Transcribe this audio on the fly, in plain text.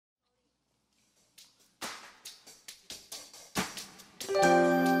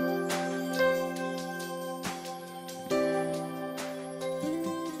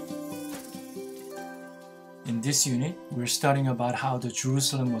this unit, we're studying about how the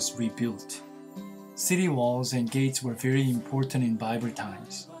Jerusalem was rebuilt. City walls and gates were very important in Bible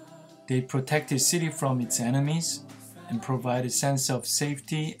times. They protected city from its enemies and provided a sense of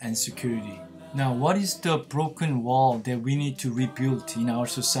safety and security. Now, what is the broken wall that we need to rebuild in our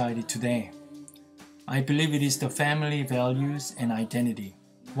society today? I believe it is the family values and identity.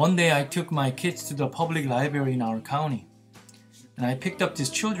 One day I took my kids to the public library in our county, and I picked up this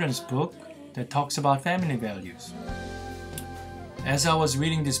children's book that talks about family values. As I was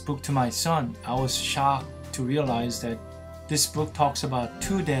reading this book to my son, I was shocked to realize that this book talks about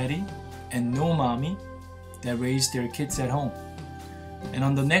two daddy and no mommy that raised their kids at home. And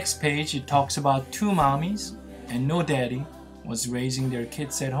on the next page, it talks about two mommies and no daddy was raising their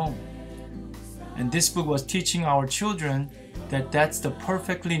kids at home. And this book was teaching our children that that's the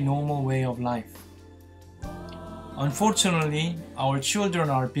perfectly normal way of life. Unfortunately, our children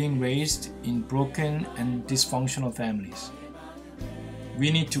are being raised in broken and dysfunctional families. We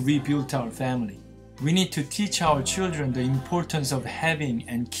need to rebuild our family. We need to teach our children the importance of having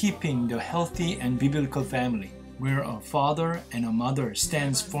and keeping the healthy and biblical family, where a father and a mother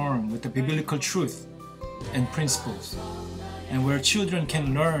stands firm with the biblical truth and principles, and where children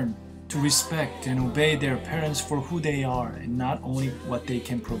can learn to respect and obey their parents for who they are and not only what they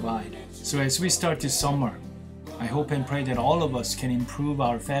can provide. So as we start this summer, I hope and pray that all of us can improve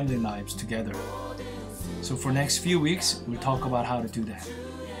our family lives together. So for next few weeks, we'll talk about how to do that.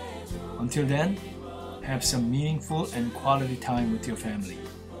 Until then, have some meaningful and quality time with your family.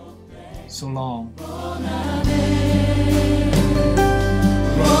 So long.